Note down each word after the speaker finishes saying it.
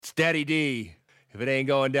Daddy D. If it ain't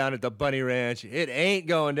going down at the Bunny Ranch, it ain't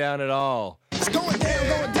going down at all. It's going down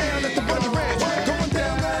at the Bunny Ranch. Going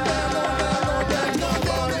down, going down, going down,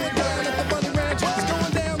 going down at the Bunny Ranch. It's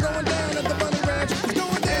going down at the Bunny Ranch. It's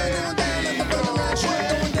going down at the Bunny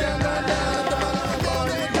Ranch. Going down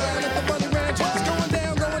at the Bunny Ranch. It's going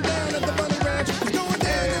down at the Bunny Ranch. It's going down at the Bunny Ranch. Going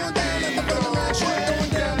down at the Bunny Ranch. It's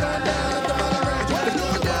going down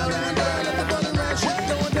at the Bunny Ranch.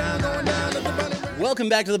 Going down at the Bunny Ranch. Welcome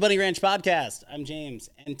back to the Bunny Ranch Podcast. I'm James,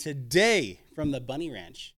 and today from the Bunny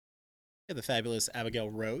Ranch, we have the fabulous Abigail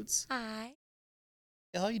Rhodes. Hi.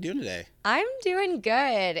 How are you doing today? I'm doing good.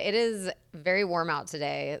 It is very warm out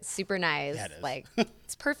today. It's super nice. Yeah, it is. Like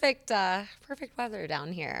it's perfect weather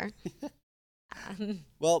down here.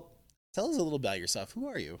 Well, tell us a little about yourself. Who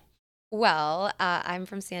are you? Well, I'm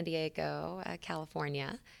from San Diego,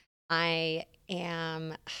 California. I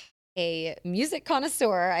am a music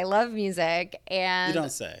connoisseur. I love music, and You don't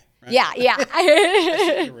say, right?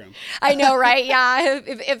 yeah. Your room. I know, right? Yeah.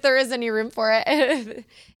 If there is any room for it,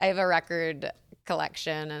 I have a record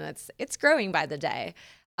collection, and it's growing by the day.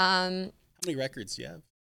 How many records do you have?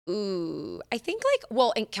 Ooh, I think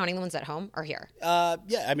and counting the ones at home or here, Yeah,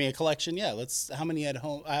 I mean a collection. Yeah, how many at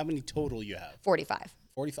home? How many total you have? 45.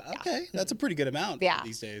 45. Okay, that's a pretty good amount. Yeah.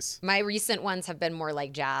 These days. My recent ones have been more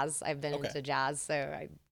like jazz. I've been Okay. into jazz, so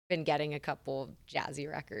I've been getting a couple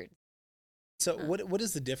jazzy records. So what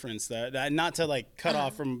is the difference that not to like cut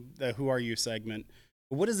off from the Who Are You segment,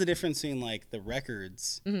 but what is the difference between like the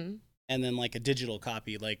records Mm-hmm. and then like a digital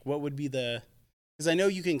copy? Like what would be because I know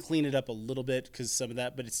you can clean it up a little bit because some of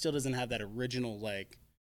that, but it still doesn't have that original like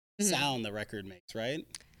sound the record makes, right?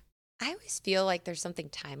 I always feel like there's something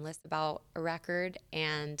timeless about a record,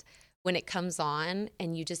 and when it comes on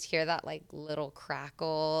and you just hear that like little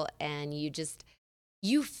crackle, and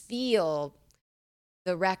you feel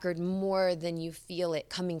the record more than you feel it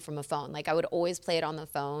coming from a phone. Like I would always play it on the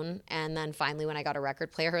phone, and then finally when I got a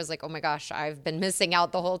record player, I was like, oh my gosh, I've been missing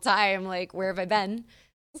out the whole time. Like, where have I been?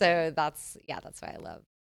 So that's why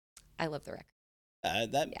I love the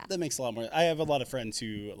record. That makes a lot more. I have a lot of friends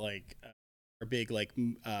who like are big like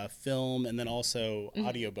film and then also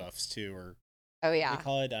audio buffs too, or Oh what do yeah. you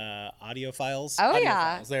call it audiophiles. Oh, Audiophiles.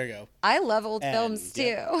 yeah. There you go. I love old And, films too.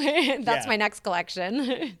 yeah. That's Yeah. my next collection.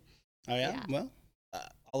 Oh yeah. Yeah. Well,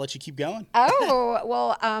 I'll let you keep going. Oh,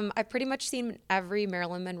 well, I've pretty much seen every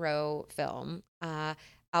Marilyn Monroe film.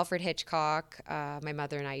 Alfred Hitchcock, my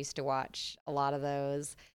mother and I used to watch a lot of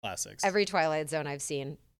those. Classics. Every Twilight Zone I've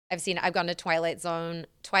seen. I've gone to Twilight Zone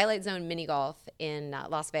mini golf in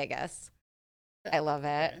Las Vegas. I love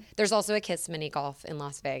it. Okay. There's also a Kiss mini golf in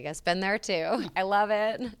Las Vegas. Been there too. I love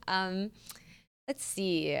it. Let's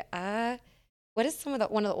see. What is one of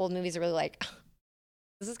the old movies I really like?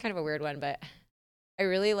 This is kind of a weird one, but I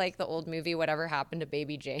really like the old movie Whatever Happened to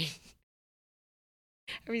Baby Jane.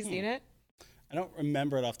 Have you seen it? I don't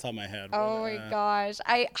remember it off the top of my head. Oh my gosh.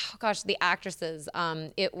 The actresses.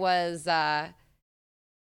 It was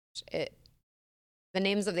the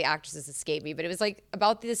names of the actresses escape me, but it was like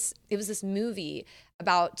about this. It was this movie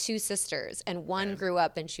about two sisters, and one grew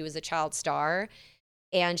up and she was a child star,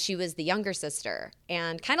 and she was the younger sister,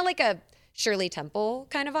 and kind of like a Shirley Temple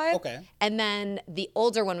kind of vibe. Okay. And then the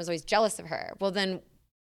older one was always jealous of her. Well, then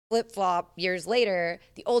flip-flop years later,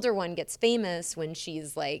 the older one gets famous when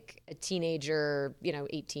she's like a teenager,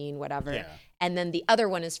 18, whatever. Yeah. And then the other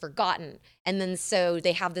one is forgotten. And then so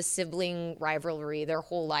they have this sibling rivalry their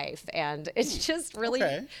whole life. And it's just really,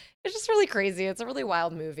 it's just really crazy. It's a really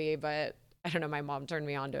wild movie, but I don't know, my mom turned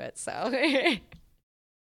me on to it. So it's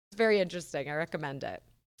very interesting. I recommend it.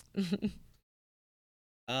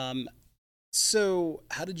 So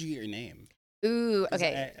how did you get your name? Ooh, 'Cause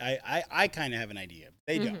okay. I kind of have an idea.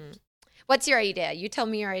 They don't. What's your idea? You tell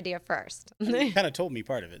me your idea first. You kind of told me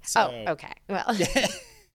part of it. So. Oh, okay.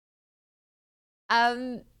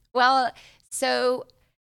 Well, so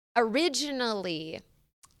originally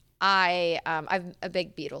I'm a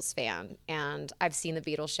big Beatles fan, and I've seen the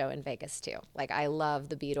Beatles show in Vegas too. Like I love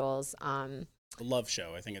the Beatles. The Love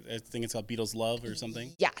Show. I think it's called Beatles Love or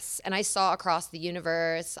something. Yes, and I saw Across the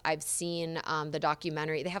Universe. I've seen the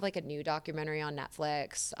documentary. They have like a new documentary on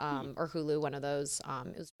Netflix or Hulu, one of those.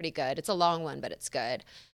 It was pretty good. It's a long one, but it's good.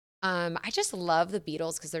 I just love the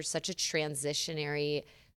Beatles because they're such a transitionary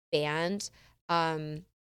band.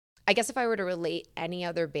 I guess if I were to relate any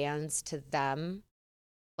other bands to them,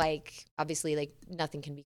 like obviously like nothing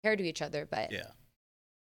can be compared to each other, but Yeah.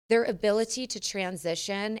 their ability to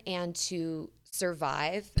transition and to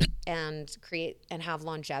survive and create and have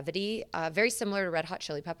longevity, very similar to Red Hot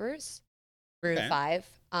Chili Peppers, Maroon 5.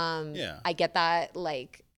 Yeah. I get that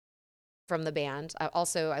like from the band. I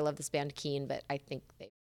love this band Keen, but I think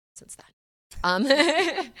they since then.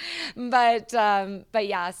 But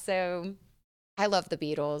yeah, so I love the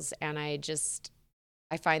Beatles, and I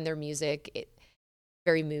find their music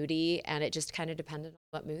very moody, and it just kind of depended on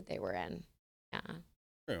what mood they were in. Yeah.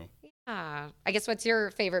 True. Yeah. I guess what's your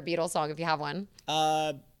favorite Beatles song if you have one?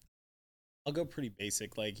 I'll go pretty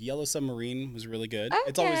basic. Like Yellow Submarine was really good.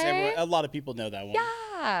 It's always Okay. a lot of people know that one.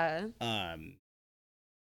 Yeah.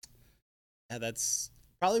 Yeah, that's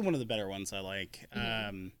probably one of the better ones I like.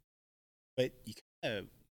 But you kind of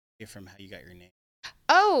get from how you got your name.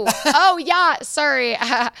 Oh yeah. Sorry,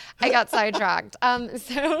 I got sidetracked.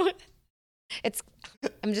 So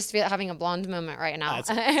I'm just having a blonde moment right now.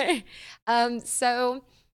 So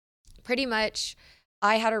pretty much,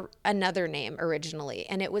 I had another name originally,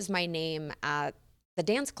 and it was my name at the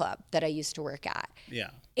dance club that I used to work at. Yeah.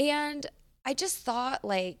 And I just thought,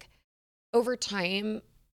 like, over time,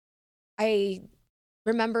 I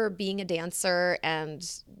remember being a dancer, and,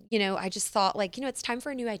 I just thought, like, it's time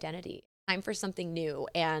for a new identity, time for something new,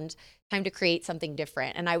 and time to create something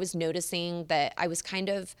different. And I was noticing that I was kind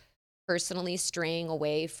of personally straying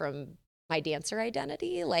away from my dancer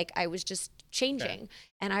identity. Like, I was just changing. Okay.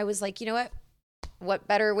 And I was like, you know what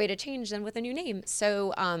better way to change than with a new name?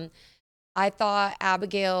 So I thought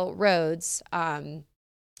Abigail Rhodes.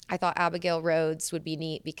 I thought Abigail Rhodes would be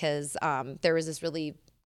neat because there was this really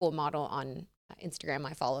cool model on Instagram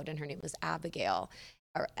I followed, and her name was Abigail.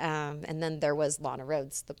 And then there was Lana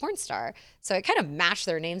Rhodes, the porn star. So I kind of mashed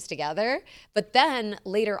their names together. But then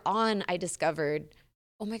later on, I discovered,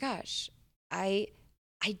 oh my gosh, I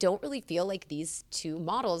don't really feel like these two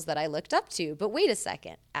models that I looked up to. But wait a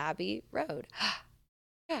second, Abby Road.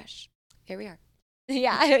 Gosh, here we are.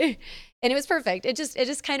 Yeah. And it was perfect. It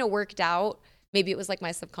just kind of worked out. Maybe it was like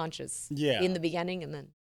my subconscious in the beginning, and then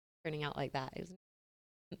turning out like that. It was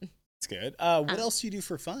It's good. What else do you do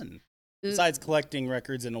for fun besides collecting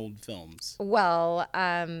records and old films? Well,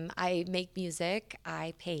 I make music.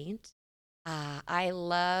 I paint.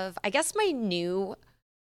 I guess my new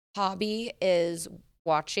hobby is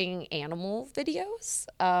watching animal videos.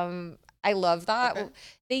 I love that. Okay.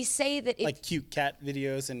 They say that Like cute cat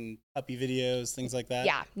videos and puppy videos, things like that?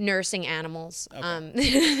 Yeah, nursing animals.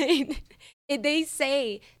 Okay. They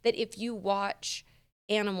say that if you watch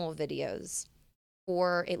animal videos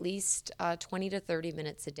for at least 20 to 30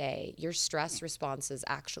 minutes a day, your stress response is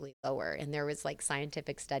actually lower. And there was like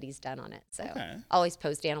scientific studies done on it. So Okay. I always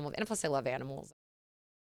post animal, and plus I love animals.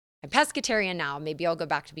 I'm pescatarian now. Maybe I'll go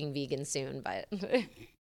back to being vegan soon, but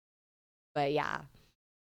but yeah.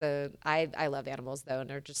 I love animals though, and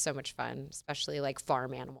they're just so much fun, especially like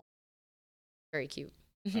farm animals. Very cute.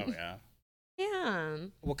 Oh, yeah. Yeah.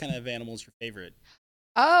 What kind of animal is your favorite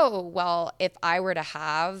Oh, well, if I were to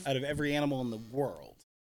have, out of every animal in the world?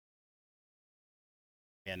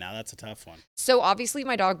 Yeah, now that's a tough one. so obviously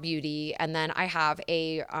my dog Beauty, and then I have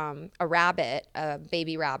a rabbit, a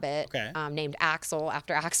baby rabbit, Okay. named Axel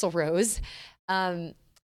after Axl Rose.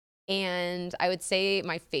 And I would say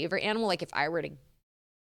my favorite animal, like if I were to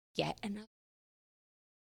get another,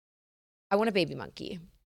 I want a baby monkey,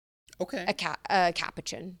 Okay. a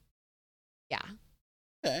capuchin. Yeah.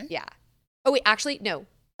 Okay. Yeah. Oh, wait, actually, no,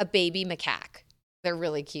 a baby macaque. They're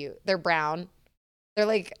really cute. They're brown. They're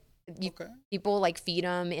like, Okay. people like feed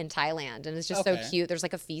them in Thailand, and it's just so Okay. cute. There's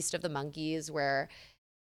like a feast of the monkeys where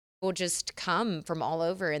people just come from all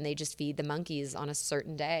over and they just feed the monkeys on a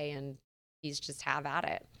certain day, and he's just have at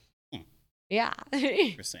it. Hmm. Yeah.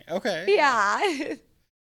 Interesting. Okay. Yeah.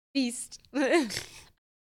 Feast.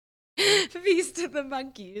 Feast of the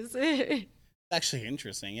monkeys. Actually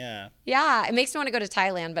interesting. Yeah. Yeah, it makes me want to go to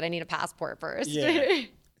Thailand, but I need a passport first. Yeah.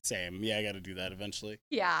 Same. Yeah, I got to do that eventually.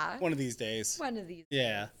 Yeah. One of these days. One of these.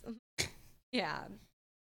 Yeah. days. Yeah.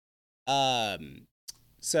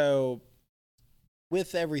 So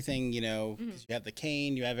with everything, 'cause Mhm. you have the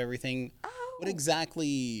cane, you have everything. Oh, What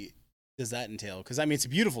exactly does that entail? Because I mean, it's a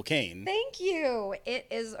beautiful cane. thank you. It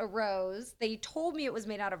is a rose. They told me it was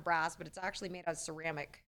made out of brass, but it's actually made out of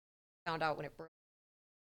ceramic. Found out when it broke.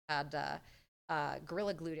 Had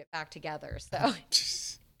Gorilla glued it back together. So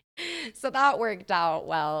so that worked out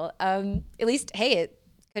well. At least, hey, it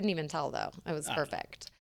couldn't even tell though. It was Ah.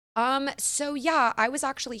 perfect. So yeah, I was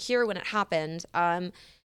actually here when it happened.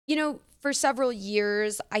 For several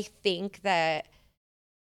years, I think that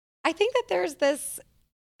there's this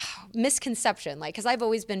misconception, like, because I've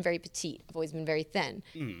always been very petite, I've always been very thin,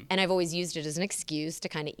 Mhm. and I've always used it as an excuse to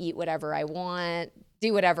kind of eat whatever I want,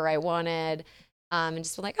 do whatever I wanted. And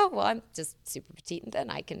just been like, oh, well, I'm just super petite and thin.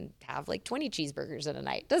 I can have like 20 cheeseburgers in a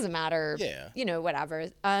night. Doesn't matter. Yeah. Whatever.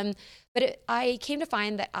 But I came to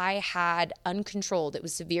find that I had it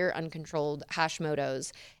was severe uncontrolled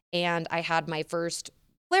Hashimoto's. And I had my first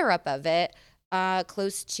flare up of it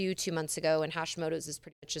close to 2 months ago, and Hashimoto's is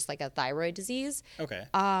pretty much just like a thyroid disease. Okay.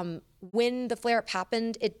 When the flare up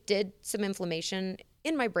happened, it did some inflammation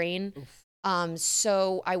in my brain.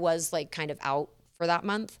 So I was like kind of out for that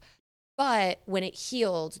month. But when it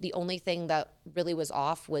healed, the only thing that really was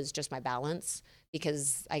off was just my balance,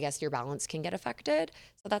 because I guess your balance can get affected.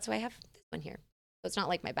 So that's why I have this one here. So it's not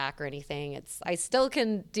like my back or anything. I still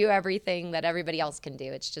can do everything that everybody else can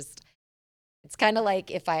do. It's kind of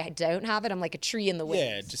like if I don't have it, I'm like a tree in the wind.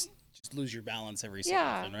 Yeah, just lose your balance every so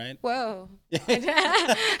often, right? Whoa.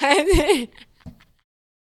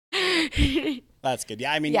 That's good.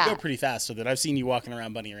 Yeah, I mean, you go pretty fast with it. I've seen you walking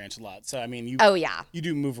around Bunny Ranch a lot. So, I mean, Oh, yeah. you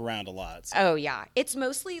do move around a lot. So. Oh, yeah. It's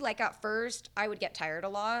mostly like at first I would get tired a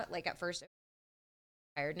lot. Like at first,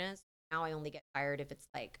 tiredness. Now I only get tired if it's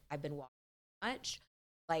like I've been walking too much.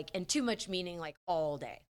 Like, and too much meaning like all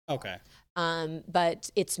day. Okay. But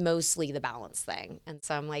it's mostly the balance thing. And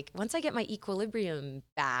so I'm like, once I get my equilibrium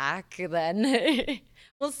back, then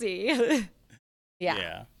we'll see.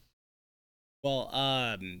 Yeah. Well,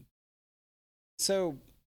 so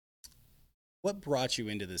what brought you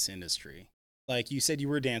into this industry? Like you said, you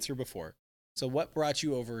were a dancer before. So what brought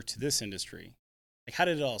you over to this industry? Like, how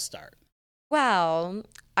did it all start? Well,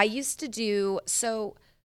 I used to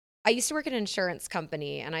work at an insurance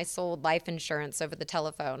company, and I sold life insurance over the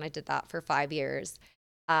telephone. I did that for 5 years.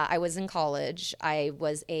 I was in college. I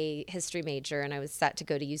was a history major, and I was set to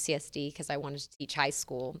go to UCSD because I wanted to teach high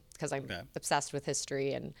school because I'm obsessed with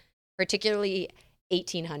history, and particularly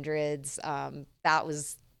 1800s. That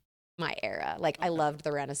was my era. Like, I loved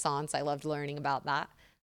the Renaissance. I loved learning about that.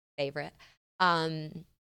 Favorite. I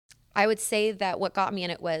would say that what got me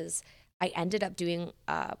in it was I ended up doing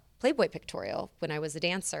Playboy pictorial when I was a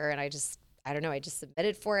dancer, and I just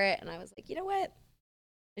submitted for it, and I was like, you know what?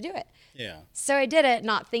 I do it. Yeah. So I did it,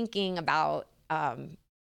 not thinking about, the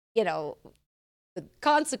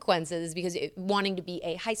consequences, because wanting to be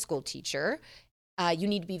a high school teacher, you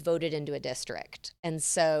need to be voted into a district. And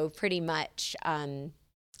so pretty much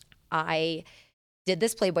I did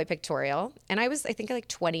this Playboy pictorial, and I was, I think, like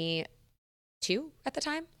 22 at the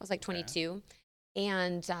time. I was like 22.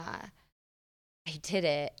 And I did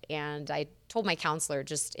it, and I told my counselor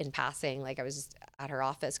just in passing, like I was just at her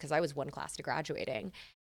office because I was one class to graduating.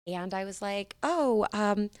 And I was like, oh,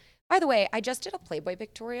 by the way, I just did a Playboy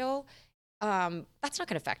pictorial. That's not going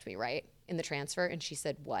to affect me, right, in the transfer? And she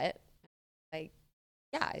said, what? Like,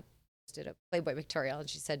 yeah, I just did a Playboy pictorial. And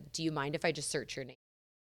she said, do you mind if I just search your name?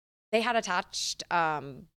 They had attached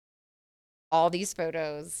all these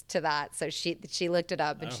photos to that. So she looked it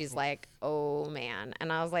up, and she's like, oh man.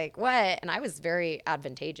 And I was like, what? And I was very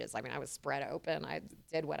advantageous. I mean, I was spread open. I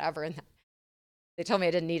did whatever. And they told me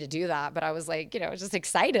I didn't need to do that, but I was like, I was just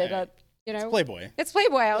excited. Right. It's Playboy. It's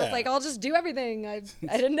Playboy. I was like, I'll just do everything. I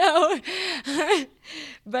didn't know.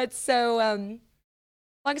 But so,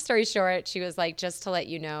 long story short, she was like, just to let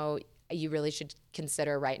you know, you really should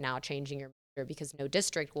consider right now changing your major, because no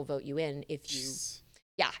district will vote you in if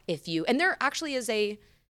you, and there actually is a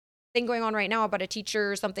thing going on right now about a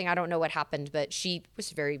teacher or something. I don't know what happened, but she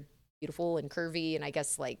was very beautiful and curvy. And I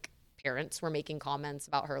guess like parents were making comments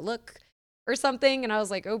about her look or something. And I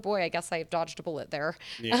was like, oh boy, I guess I dodged a bullet there.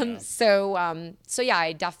 Yeah. So yeah,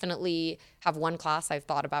 I definitely have one class I've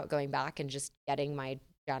thought about going back and just getting my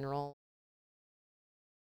general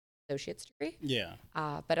associate's degree. Yeah.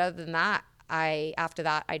 But other than that, after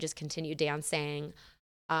that, I just continued dancing.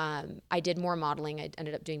 I did more modeling. I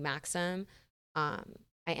ended up doing Maxim. I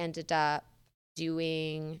ended up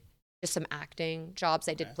doing just some acting jobs.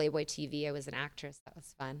 I did Playboy TV. I was an actress. That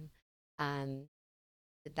was fun.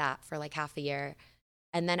 Did that for like half a year.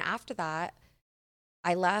 And then after that,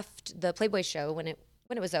 I left the Playboy show when it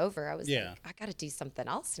was over. I was like, I got to do something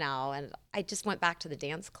else now. And I just went back to the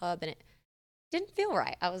dance club, and it didn't feel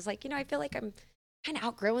right. I was like, I feel like I'm kind of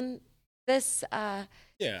outgrowing this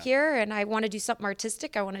here, and I want to do something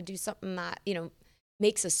artistic. I want to do something that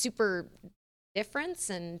makes a super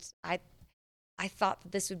difference. And I thought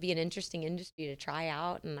that this would be an interesting industry to try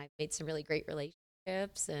out, and I've made some really great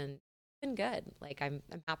relationships, and it's been good. Like I'm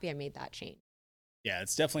happy I made that change. Yeah,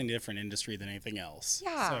 it's definitely a different industry than anything else.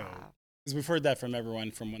 Yeah, because we've heard that from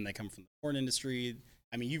everyone from when they come from the porn industry.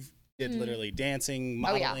 I mean, you've did literally dancing,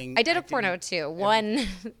 modeling. I did acting, a porno too. One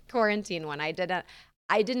quarantine one. I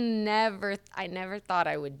never thought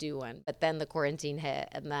I would do one, but then the quarantine hit,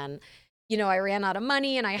 and then, I ran out of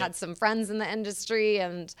money, and I had some friends in the industry,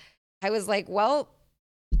 and I was like, well,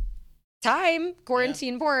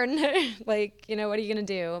 quarantine porn. Like, what are you going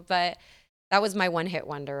to do? But that was my one hit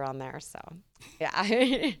wonder on there. So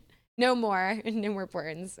yeah, no more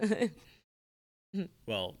porns.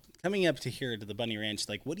 Well, coming up to here to the Bunny Ranch,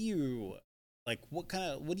 like, what do you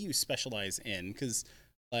specialize in? Because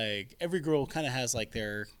like every girl kind of has like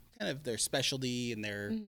their specialty and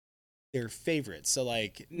their favorites. So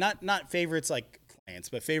like not favorites like clients,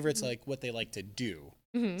 but favorites like what they like to do.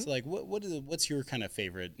 So like what's your kind of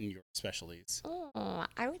favorite in your specialties? Oh,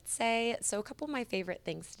 I would say so. A couple of my favorite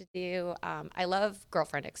things to do. I love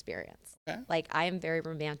girlfriend experience. Okay. Like I am very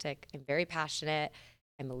romantic. I'm very passionate.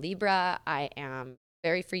 I'm a Libra. I am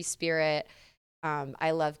very free spirit.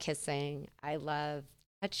 I love kissing. I love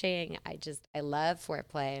touching. I love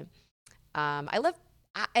foreplay. I love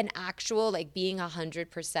an actual like being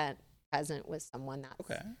 100% present with someone.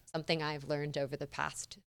 That's something I've learned over the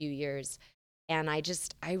past few years. And I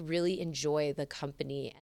really enjoy the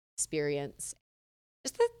company and experience,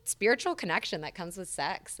 just the spiritual connection that comes with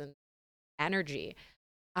sex and energy.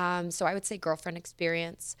 So I would say girlfriend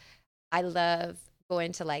experience. I love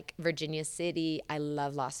going to like Virginia City. I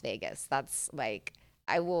love Las Vegas. That's like,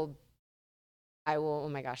 I will, oh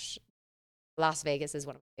my gosh. Las Vegas is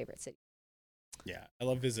one of my favorite cities. Yeah, I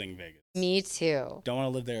love visiting Vegas. Me too. Don't want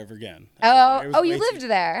to live there ever again. You lived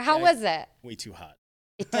there. How was it? Way too hot.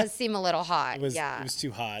 It does seem a little hot. It was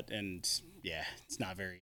too hot, and yeah, it's not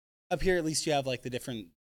very. Up here, at least you have like the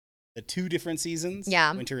 2 different seasons.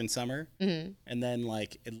 Yeah. Winter and summer. Mm-hmm. And then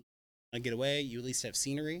like, I get away, you at least have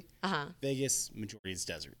scenery. Uh-huh. Vegas, majority is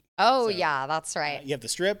desert. Oh, So, yeah, that's right. You have the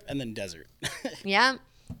strip and then desert. Yeah.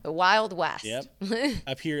 The Wild West. Yep.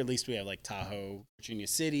 Up here, at least we have like Tahoe, Virginia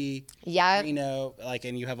City, Yeah. Reno, like,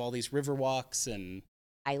 and you have all these river walks and.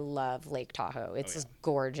 I love Lake Tahoe. It's yeah.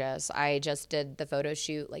 gorgeous. I just did the photo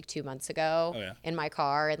shoot like 2 months ago in my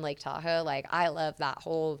car in Lake Tahoe. Like, I love that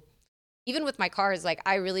whole, even with my cars, like,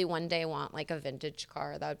 I really one day want like a vintage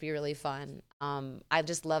car. That would be really fun. I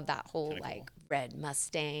just love that whole Kinda like cool. red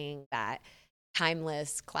Mustang, that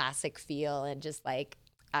timeless classic feel. And just like,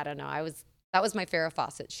 I don't know, that was my Farrah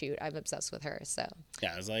Fawcett shoot. I'm obsessed with her. So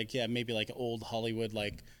Yeah, it was like, maybe like old Hollywood,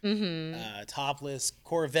 like topless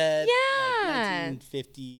Corvette, Yeah. like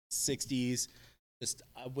 1950s, 60s, just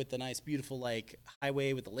with the nice, beautiful like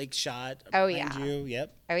highway with the lake shot Oh, behind yeah. you.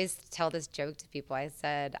 Yep. I always tell this joke to people. I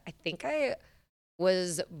said, I think I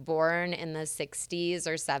was born in the 60s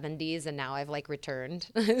or 70s, and now I've like returned.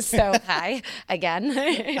 So hi again.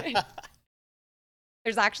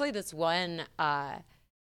 There's actually this one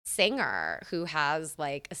singer who has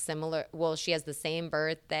like she has the same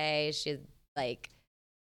birthday. She had like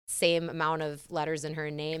same amount of letters in her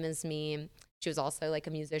name as me. She was also like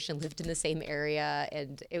a musician, lived in the same area,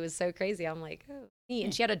 and it was so crazy. I'm like, oh, neat.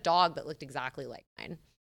 And she had a dog that looked exactly like mine.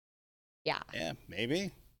 Yeah. Yeah,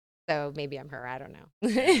 maybe. So maybe I'm her. I don't know.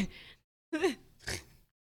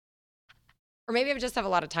 Or maybe I just have a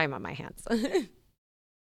lot of time on my hands.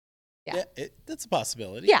 Yeah. That's a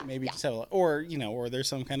possibility. Yeah, Maybe yeah. just have, or there's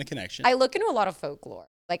some kind of connection. I look into a lot of folklore.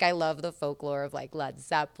 Like, I love the folklore of like Led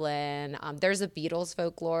Zeppelin. There's a Beatles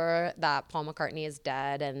folklore that Paul McCartney is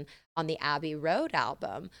dead, and on the Abbey Road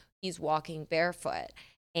album, he's walking barefoot,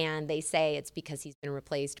 and they say it's because he's been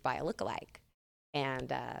replaced by a lookalike.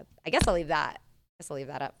 And I guess I'll leave that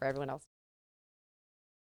up for everyone else.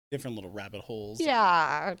 Different little rabbit holes.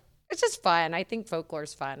 Yeah, it's just fun. I think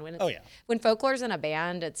folklore's fun. When folklore's in a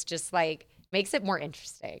band, it's just like makes it more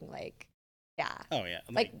interesting. Like, yeah. Oh yeah.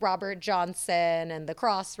 Like Robert Johnson and the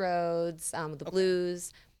Crossroads, the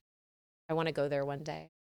blues. I want to go there one day.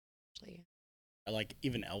 Actually. I like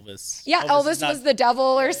even Elvis. Yeah, Elvis was the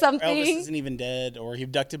devil or something. Elvis isn't even dead, or he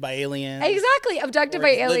abducted by aliens. Exactly, abducted or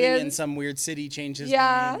by he's living aliens. in some weird city, changes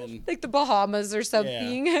Yeah, name. And like the Bahamas or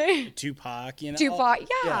something. Yeah. Tupac, Tupac,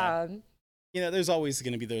 yeah. There's always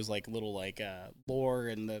going to be those like little like lore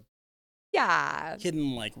and the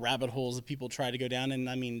hidden like rabbit holes that people try to go down. And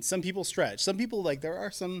I mean, some people stretch. Some people like there are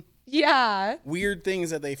some weird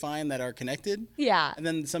things that they find that are connected. Yeah. And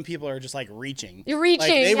then some people are just like reaching. You're reaching,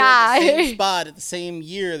 like, they were at the same spot at the same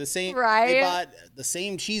year, the same. Right. They bought the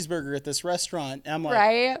same cheeseburger at this restaurant. And I'm like,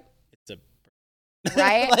 right. It's a.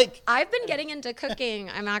 Right. Like, I've been getting into cooking.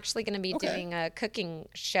 I'm actually going to be doing a cooking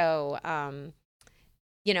show. I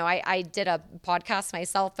did a podcast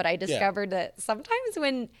myself, but I discovered that sometimes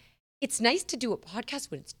when it's nice to do a podcast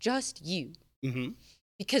when it's just you,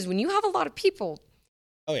 because when you have a lot of people,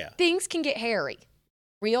 things can get hairy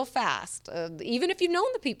real fast. Even if you've known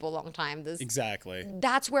the people a long time, exactly.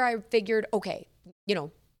 That's where I figured, okay,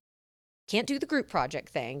 can't do the group project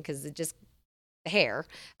thing because it just hair,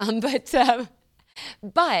 but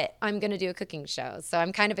I'm going to do a cooking show. So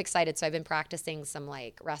I'm kind of excited. So I've been practicing some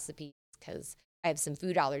like recipes because I have some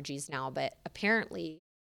food allergies now. But apparently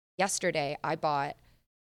yesterday I bought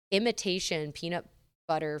imitation peanut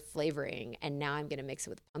butter flavoring, and now I'm going to mix it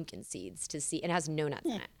with pumpkin seeds to see. It has no nuts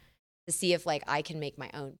in it. to see if like I can make my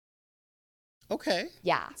own. Okay.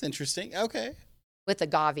 Yeah, That's interesting. Okay. with the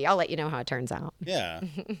Gavi. I'll let you know how it turns out. Yeah.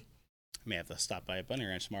 I may have to stop by a Bunny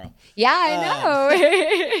Ranch tomorrow. Yeah, I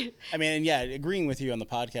know. I mean, and yeah, agreeing with you on the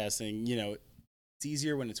podcasting, you know, it's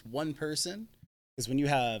easier when it's one person because when you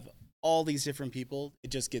have all these different people,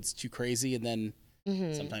 it just gets too crazy. And then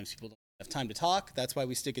Mhm. sometimes people don't have time to talk. That's why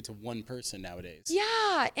we stick it to one person nowadays.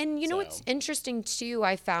 Yeah, and you know what's So- interesting too,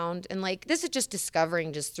 I found, and like this is just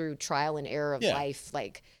discovering just through trial and error of Yeah. life.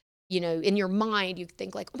 Like, you know, in your mind, you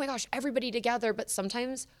think like, oh my gosh, everybody together. But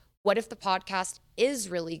sometimes, what if the podcast is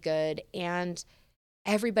really good and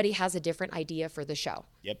everybody has a different idea for the show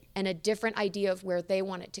Yep. and a different idea of where they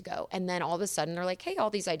want it to go? And then all of a sudden, they're like, hey,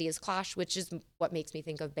 all these ideas clash, which is what makes me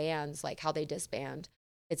think of bands, like how they disband.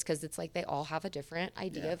 It's because it's like they all have a different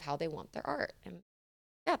idea Yeah. of how they want their art. And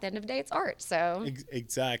yeah, at the end of the day, it's art. So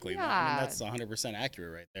Exactly. I mean, Yeah. that's 100%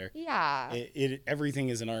 accurate right there. yeah. Everything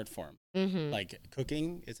is an art form. Mm-hmm. Like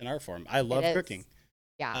cooking is an art form. I love is. cooking.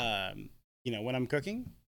 Yeah. You know, when I'm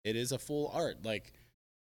cooking, it is a full art. Like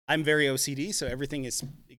I'm very OCD, so everything is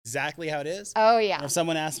exactly how it is. Oh And yeah. if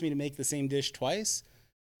someone asks me to make the same dish twice,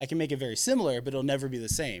 I can make it very similar, but it'll never be the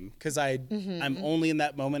same because I'm Mhm. only in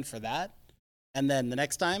that moment for that. And then the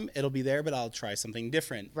next time it'll be there, but I'll try something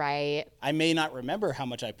different. Right. I may not remember how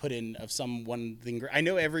much I put in of some one thing. I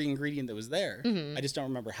know every ingredient that was there. Mhm. I just don't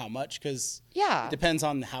remember how much because Yeah. it depends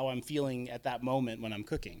on how I'm feeling at that moment when I'm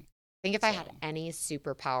cooking. I think if I had So- any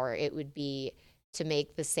superpower, it would be to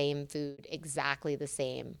make the same food exactly the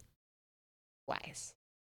same twice.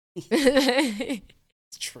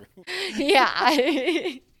 It's true.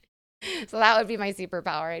 Yeah. So that would be my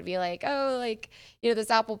superpower. I'd be like, oh, like, you know, this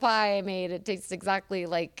apple pie I made, it tastes exactly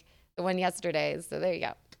like the one yesterday. So there you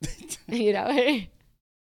go. You know,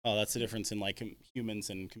 Oh, that's the difference in like humans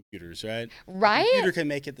and computers, right? right? Computer can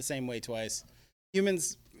make it the same way twice.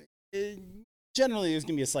 Humans, generally, there's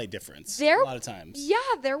gonna be a slight difference. There- a lot of times. Yeah,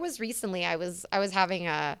 there was recently I was having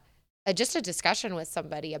just a discussion with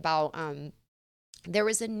somebody about there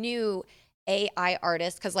was a new AI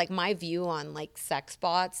artist because like my view on like sex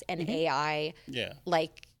bots and Mhm. AI Yeah.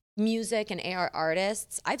 like music and AI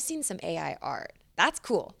artists, I've seen some AI art. That's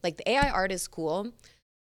cool. Like the AI art is cool.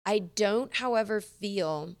 I don't, however,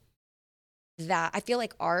 feel that I feel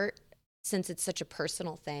like art, since it's such a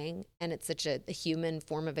personal thing and it's such a human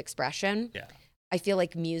form of expression, Yeah. I feel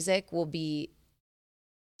like music will be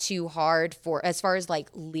too hard for as far as like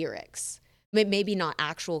lyrics. Maybe not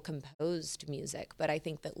actual composed music, but I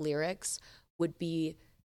think that lyrics would be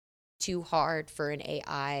too hard for an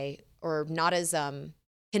AI or not as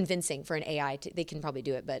convincing for an AI to, they can probably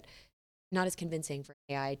do it, but not as convincing for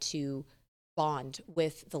an AI to bond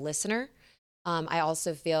with the listener. I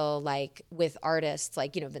also feel like with artists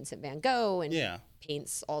like, you know, Vincent van Gogh and Yeah.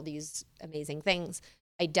 paints all these amazing things.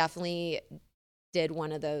 I definitely did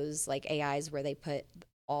one of those like AIs where they put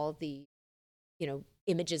all the, you know,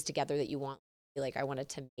 images together that you want. Like I want a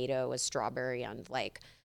tomato, a strawberry, and like,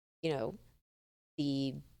 you know,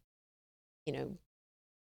 the, you know,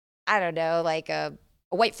 I don't know, like a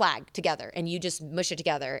white flag together, and you just mush it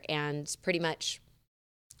together, and pretty much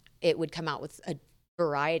it would come out with a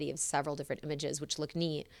variety of several different images, which look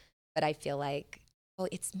neat. But I feel like, oh,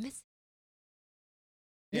 it's missing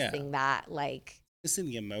Yeah. that, like, Missing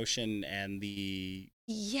the emotion and the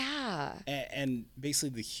yeah. and basically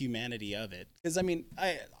the humanity of it. Because I mean,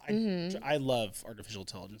 Mhm. I love artificial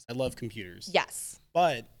intelligence. I love computers. Yes.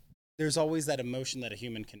 But there's always that emotion that a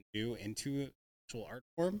human can do into actual art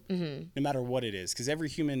form, Mm-hmm. no matter what it is. Because every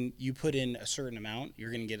human, you put in a certain amount,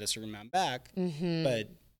 you're going to get a certain amount back. Mm-hmm. But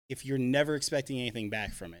if you're never expecting anything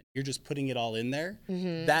back from it, you're just putting it all in there.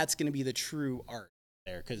 Mm-hmm. That's going to be the true art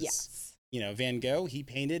there. Because Yes. you know, Van Gogh, he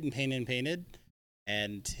painted and painted and painted,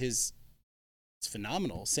 and it's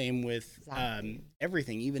phenomenal. Same with Exactly.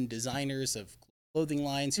 everything, even designers of clothing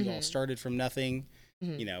lines who all Mhm. started from nothing.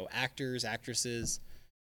 Mhm. You know, actors, actresses,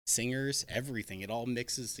 singers, everything. It all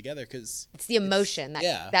mixes together because It's the emotion that,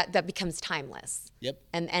 yeah. that becomes timeless. Yep.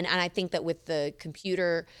 And I think that with the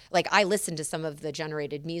computer, like I listened to some of the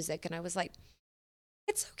generated music and I was like,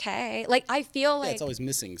 it's okay. Like I feel Yeah, like it's always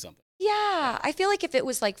missing something. yeah, I feel like if it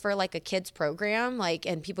was like for like a kids program, like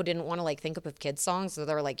and people didn't want to like think up of kids songs, so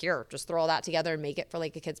they were like, here, just throw all that together and make it for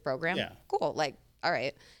like a kids program. Yeah. Cool. Like, all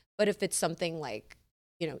right. But if it's something like,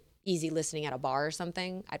 you know, easy listening at a bar or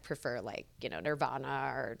something, I'd prefer like, you know,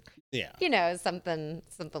 Nirvana or, Yeah. you know, something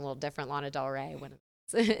a little different, Lana Del Rey. When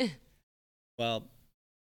it's Well,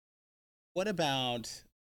 what about,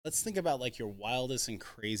 let's think about like your wildest and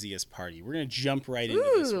craziest party. We're going to jump right into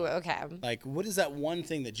this Ooh, one. okay. Like, what is that one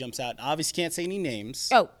thing that jumps out? Obviously, can't say any names.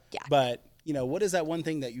 Oh, yeah. But, you know, what is that one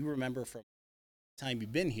thing that you remember from the time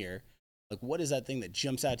you've been here Like, what is that thing that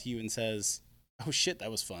jumps out to you and says, "Oh shit, that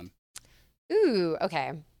was fun"? Ooh,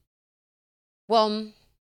 okay. Well,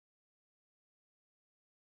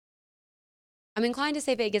 I'm inclined to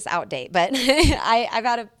say Vegas outdate, but I've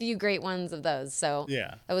had a few great ones of those, so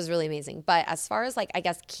Yeah. that was really amazing. But as far as like, I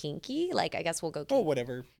guess kinky, like I guess we'll go Oh,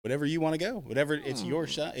 kinky. whatever you want to go. Whatever, it's your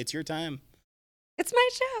shot. It's your time. It's my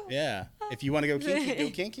show. Yeah. If you want to go kinky, go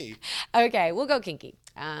kinky. Okay, we'll go kinky.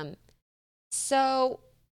 So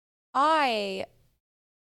I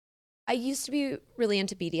used to be really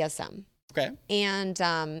into BDSM. Okay. And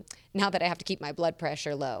now that I have to keep my blood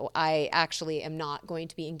pressure low, I actually am not going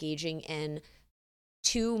to be engaging in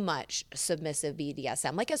too much submissive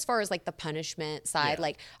BDSM. Like as far as like the punishment side, Yeah.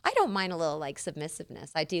 like I don't mind a little like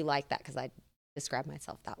submissiveness. I do like that because I describe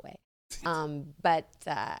myself that way. But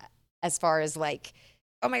as far as like,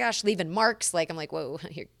 oh my gosh, leaving marks, like I'm like, whoa,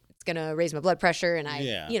 here, it's gonna raise my blood pressure, and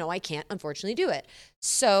I can't unfortunately do it.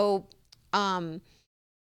 So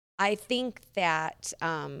I think that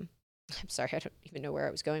I'm sorry, I don't even know where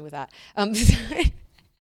I was going with that.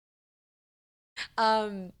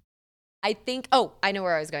 I think, I know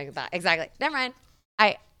where I was going with that. Exactly. Never mind.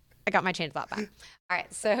 I got my chain of thought back. All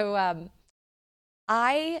right. So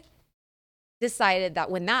I decided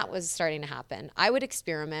that when that was starting to happen, I would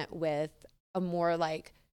experiment with a more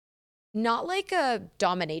like, not like a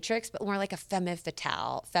dominatrix, but more like a femme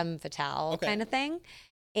fatale Okay. kind of thing.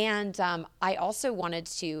 And I also wanted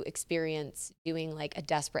to experience doing like a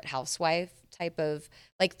Desperate Housewife type of,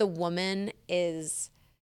 like the woman is,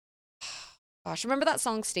 gosh, remember that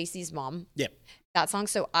song Stacey's Mom? Yep. That song.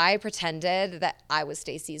 So I pretended that I was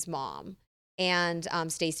Stacey's mom, and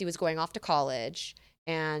Stacey was going off to college,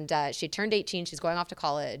 and she turned 18. She's going off to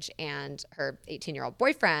college, and her 18-year-old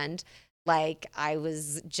boyfriend, like I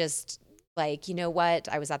was just like, you know what?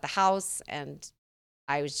 I was at the house and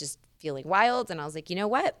I was just feeling wild, and I was like, you know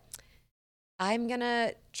what? I'm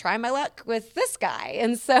gonna try my luck with this guy.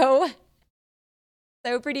 And so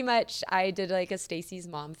pretty much I did like a Stacey's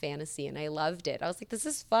Mom fantasy, and I loved it. I was like, this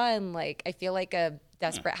is fun. Like I feel like a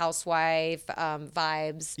Desperate Housewife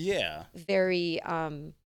vibes. Yeah. Very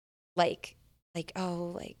like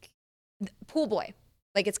pool boy.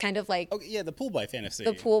 Like it's kind of like Okay. Yeah. The pool boy fantasy.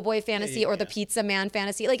 the pool boy fantasy yeah, or the yeah. pizza man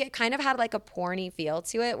fantasy. Like it kind of had like a porny feel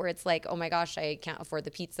to it, where it's like, oh my gosh, I can't afford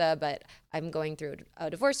the pizza, but I'm going through a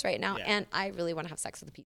divorce right now, Yeah. and I really want to have sex with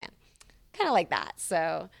the pizza man. Kind of like that.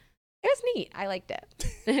 So it was neat. I liked it.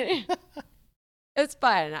 It was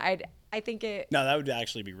fun. I think it. No, that would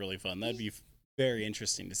actually be really fun. That'd be very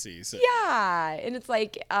interesting to see. So Yeah, and it's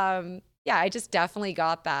like, I just definitely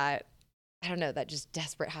got that. I don't know, that just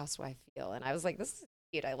Desperate Housewife feel, and I was like, this is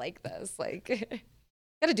cute. I like this. Like,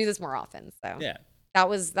 got to do this more often. So yeah. that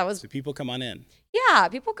was So people come on in. yeah.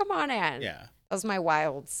 People come on in. Yeah. That was my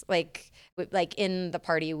wilds. Like in the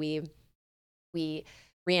party, we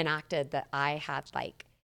reenacted that I had like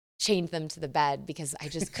chained them to the bed because I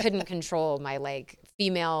just couldn't control my like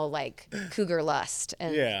female like cougar lust,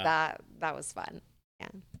 and Yeah. that was fun. Yeah,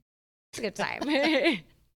 it's a good time.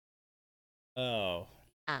 Oh.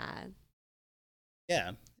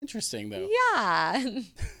 Yeah. Interesting though. Yeah.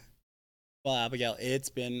 Well, Abigail, it's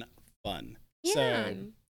been fun. Yeah.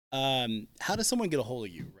 So, how does someone get a hold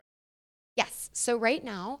of you? Yes. So right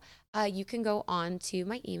now, you can go on to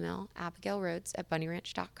my email,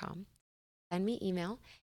 abigailrhodes@bunnyranch.com. Send me email.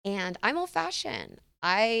 And I'm old fashioned.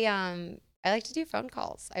 I like to do phone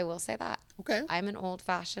calls. I will say that. Okay. I'm an old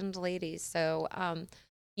fashioned lady. So,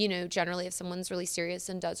 generally if someone's really serious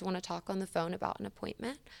and does want to talk on the phone about an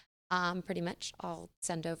appointment, pretty much I'll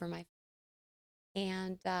send over my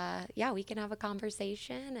and we can have a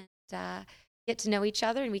conversation and get to know each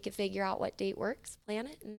other, and we can figure out what date works, plan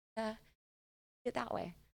it, and do it that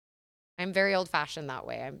way. I'm very old fashioned that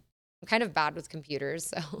way. I'm kind of bad with computers,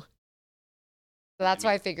 so that's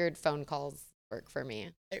why I figured phone calls work for me.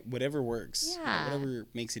 Hey, whatever works. Yeah. Whatever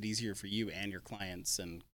makes it easier for you and your clients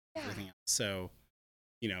and everything else. So,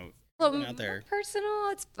 Well, going out there. more personal,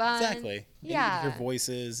 it's fun. Exactly. Yeah. Your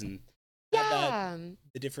voices and have Yeah.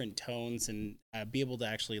 the different tones and be able to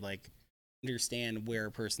actually like understand where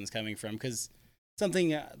a person's coming from, because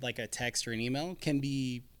something like a text or an email can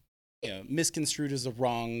be misconstrued as a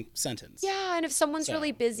wrong sentence. Yeah, and if someone's So-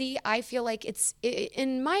 really busy, I feel like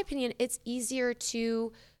in my opinion, it's easier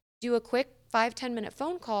to do a quick 5-10 minute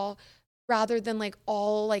phone call rather than like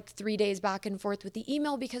all like 3 days back and forth with the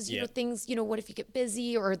email, because you know things, what if you get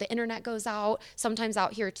busy or the internet goes out? Sometimes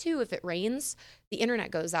out here too, if it rains, the internet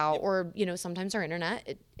goes out, or sometimes our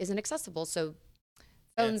internet isn't accessible. So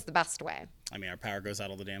phone's the best way. I mean, our power goes out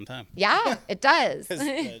all the damn time. Yeah, it does. 'Cause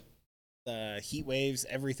the heat waves,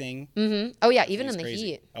 everything. Mm-hmm. Oh yeah, even in is the crazy.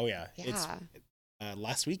 heat. Oh yeah. Yeah.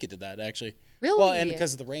 Last week it did that actually. Really? Well, and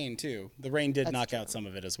because of the rain too. The rain did That's knock true. out some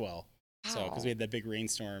of it as well. So because Wow. we had that big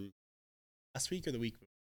rainstorm last week or the week.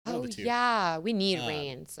 One of Oh the two. yeah, we need Um,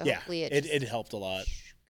 rain. So yeah, hopefully it helped a lot.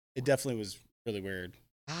 It definitely was really weird.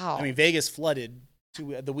 Wow. I mean, Vegas flooded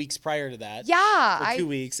the weeks prior to that. yeah, For 2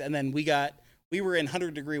 weeks, and then we were in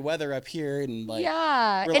 100-degree weather up here, and like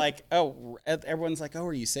yeah. we're and- like, oh, everyone's like, oh,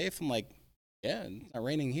 are you safe? I'm like, yeah, it's not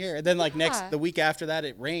raining here. And then like Yeah. the week after that,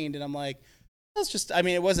 it rained, and I'm like, that's just. I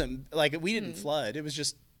mean, it wasn't like we didn't Mhm. flood. It was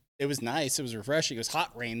just, it was nice. It was refreshing. It was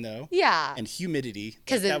hot rain though, yeah, and humidity.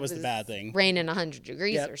 because That was the bad thing. Raining 100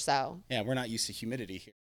 degrees Yep. or so. Yeah, we're not used to humidity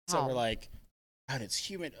here, so Oh. we're like, God, it's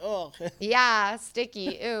humid. Oh. Yeah,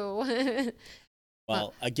 sticky. Ew.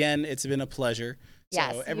 Well, again, it's been a pleasure. So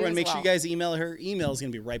Yes, you everyone, as make sure you well. guys email her. Email is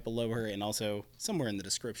going to be right below her and also somewhere in the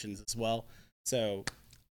descriptions as well. So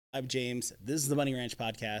I'm James. This is the Bunny Ranch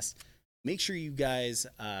Podcast. Make sure you guys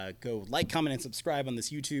go like, comment, and subscribe on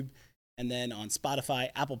this YouTube. And then on Spotify,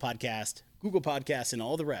 Apple Podcast, Google Podcast, and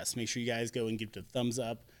all the rest. Make sure you guys go and give it a thumbs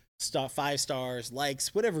up, 5 stars,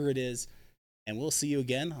 likes, whatever it is. And we'll see you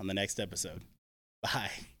again on the next episode.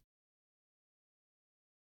 Bye.